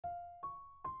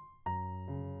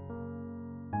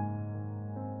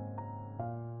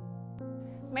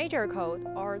Major Cold,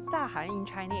 or 大寒 in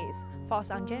Chinese,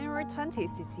 falls on January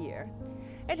 20th this year.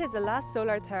 It is the last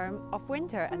solar term of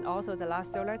winter and also the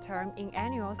last solar term in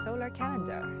annual solar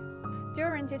calendar.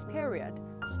 During this period,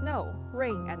 snow,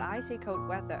 rain, and icy cold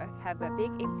weather have a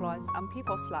big influence on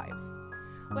people's lives.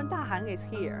 When 大寒 is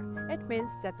here, it means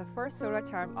that the first solar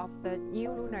term of the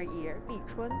new lunar year, 立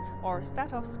春, or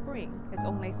start of spring, is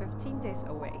only 15 days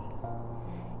away.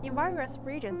 In various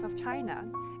regions of China,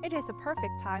 it is a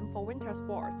perfect time for winter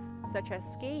sports, such as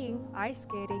skiing, ice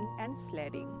skating, and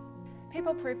sledding.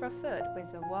 People prefer food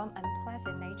with a warm and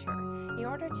pleasant nature in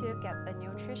order to get the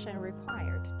nutrition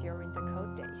required during the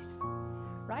cold days.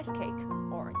 Rice cake,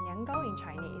 or 年糕 in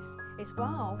Chinese, is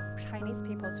one of Chinese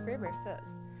people's favorite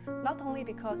foods, not only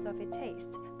because of its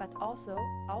taste, but also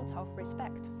out of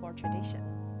respect for tradition.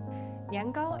 年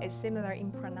糕 is similar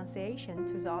in pronunciation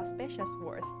to the auspicious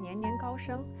words 年年高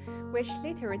升, which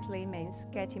literally means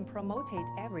getting promoted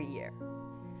every year.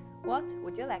 What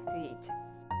would you like to eat?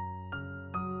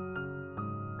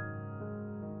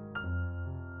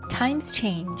 Times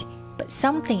change, but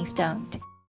some things don't.